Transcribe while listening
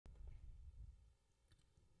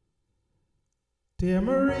Dear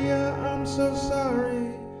Maria, I'm so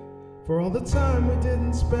sorry for all the time we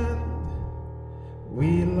didn't spend.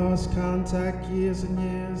 We lost contact years and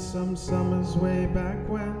years, some summers way back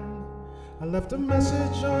when. I left a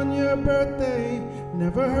message on your birthday,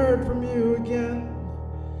 never heard from you again.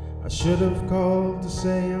 I should have called to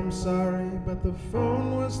say I'm sorry, but the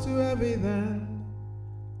phone was too heavy then.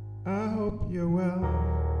 I hope you're well.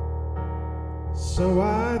 So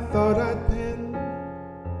I thought I'd pen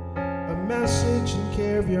a message in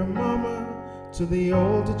care of your mama to the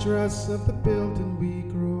old address of the building we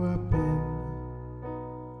grew up in.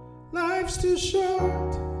 Life's too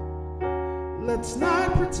short, let's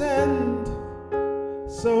not pretend,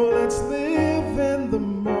 so let's live in the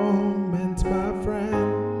moment, my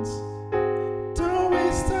friends. Don't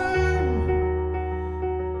waste time,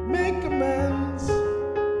 make amends,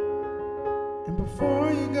 and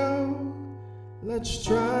before you go, let's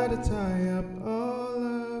try to tie up all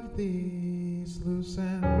of these loose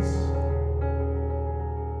ends.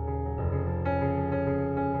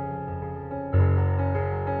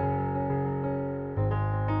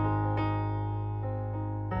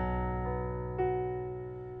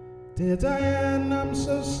 Dear Diane, I'm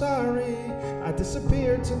so sorry I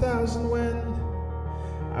disappeared 2000 when.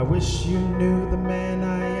 I wish you knew the man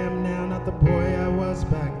I am now, not the boy I was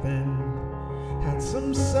back then. Had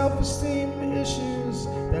some self-esteem issues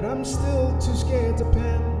that I'm still too scared to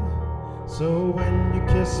pen. So when you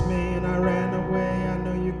kissed me and I ran away, I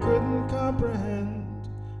know you couldn't comprehend.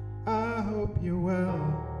 I hope you're well.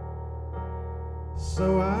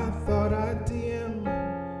 So I thought I'd DM.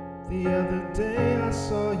 The other day I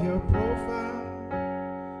saw your profile,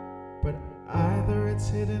 but either it's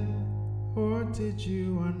hidden or did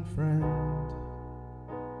you unfriend?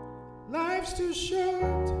 Life's too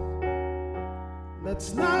short,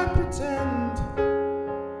 let's not pretend,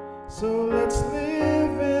 so let's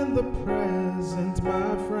live in the present,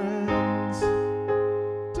 my friends.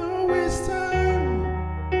 Don't waste time,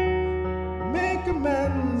 make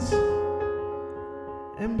amends,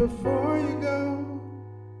 and before you go,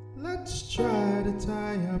 let's try to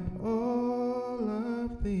tie up all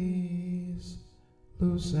of these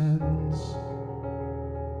loose ends.